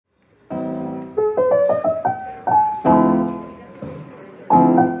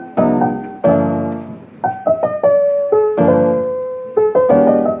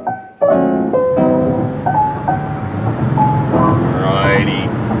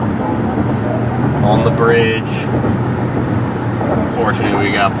on the bridge. Unfortunately,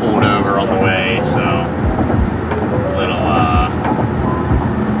 we got pulled over on the way, so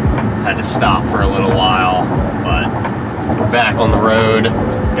had to stop for a little while, but we're back on the road.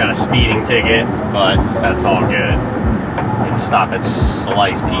 Got a speeding ticket, but that's all good. Need to stop at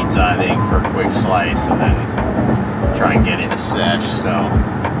Slice Pizza, I think, for a quick slice, and then try and get in a sesh. So,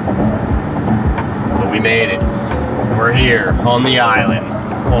 but we made it. We're here on the island,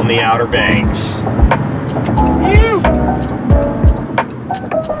 on the Outer Banks. Woo!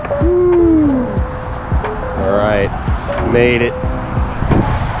 All right, made it.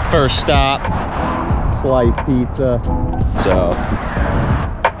 First stop, Slice Pizza. So.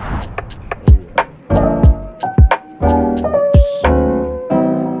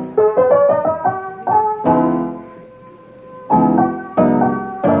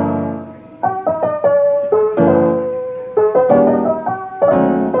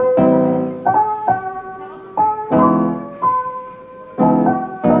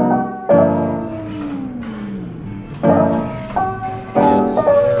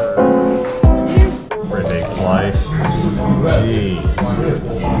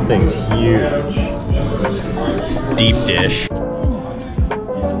 Jeez, thing's huge. Deep dish.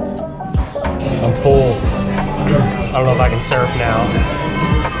 I'm full. I don't know if I can surf now.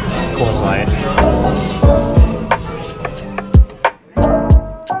 Cool light.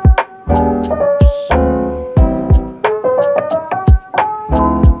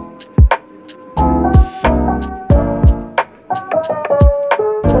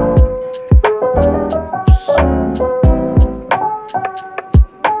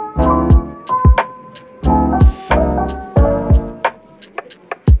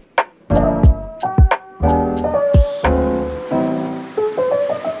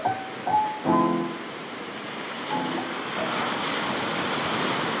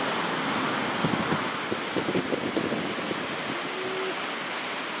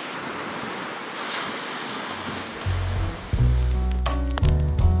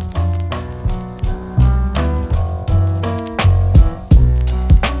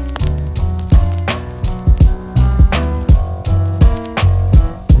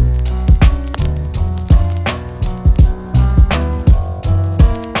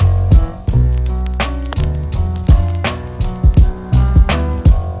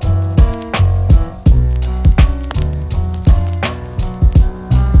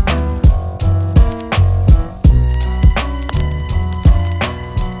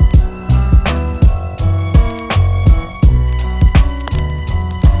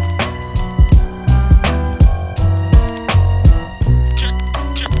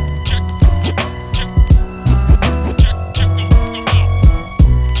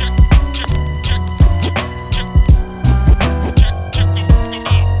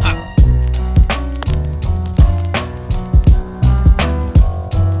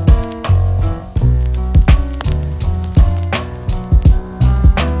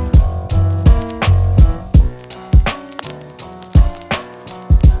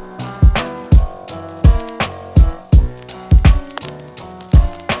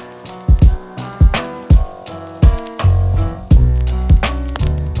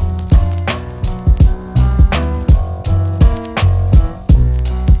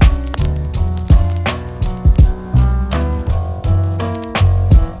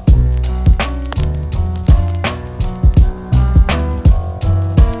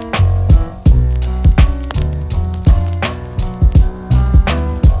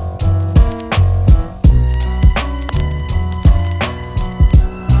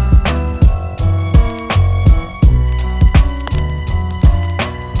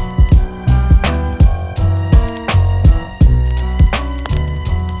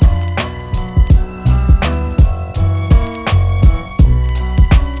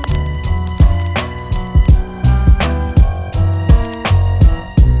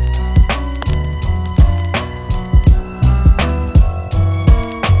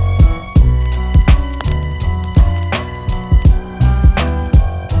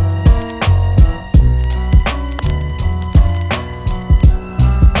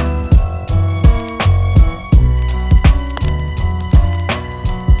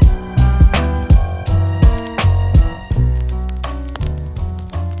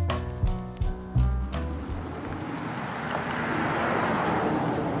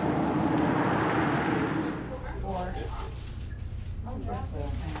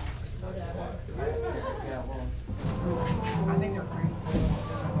 I think they're pretty cool.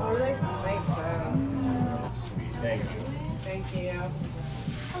 Oh, really? I think so. Thank you. Thank you.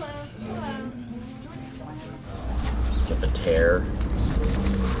 Hello. Hello. Get the tear.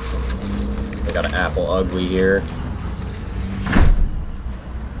 They got an apple ugly here.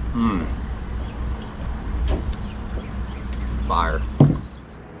 Fire.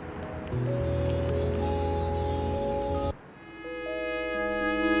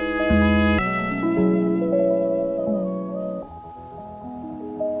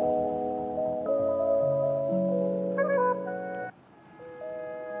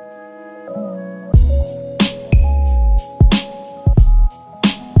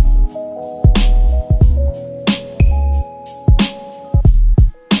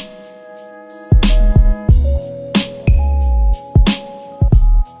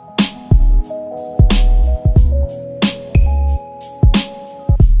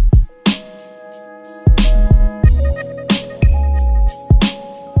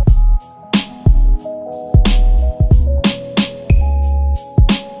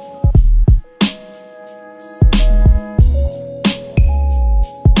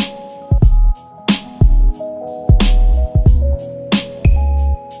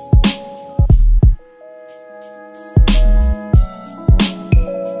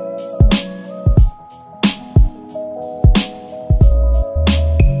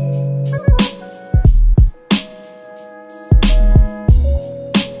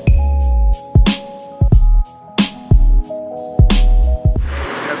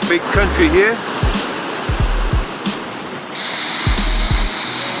 Big country here.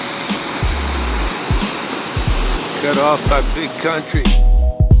 Cut off by big country.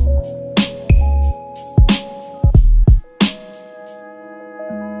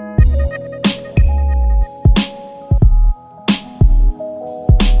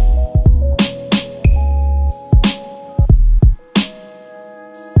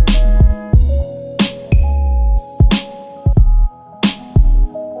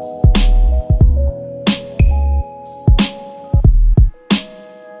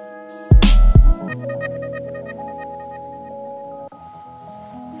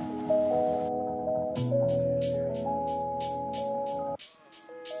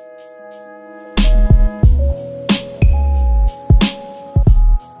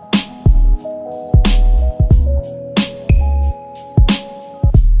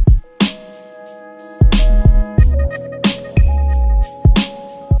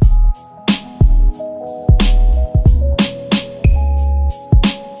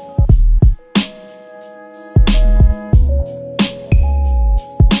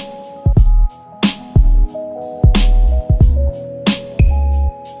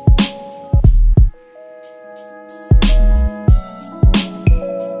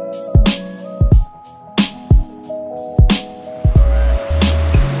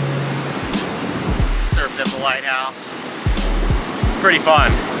 At the lighthouse. Pretty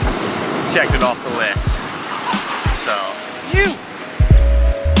fun. Checked it off the list. So,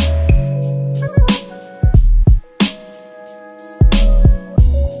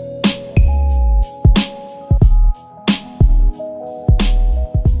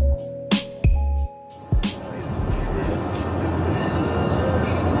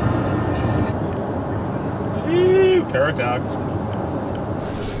 Curritucks.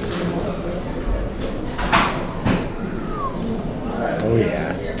 Oh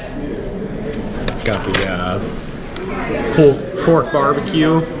yeah. Got the pork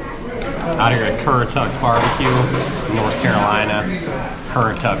barbecue out here at Curritucks BBQ, North Carolina,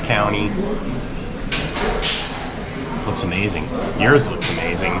 Currituck County. Looks amazing. Yours looks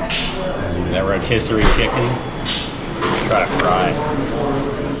amazing. That rotisserie chicken. Try to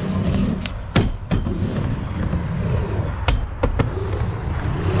fry.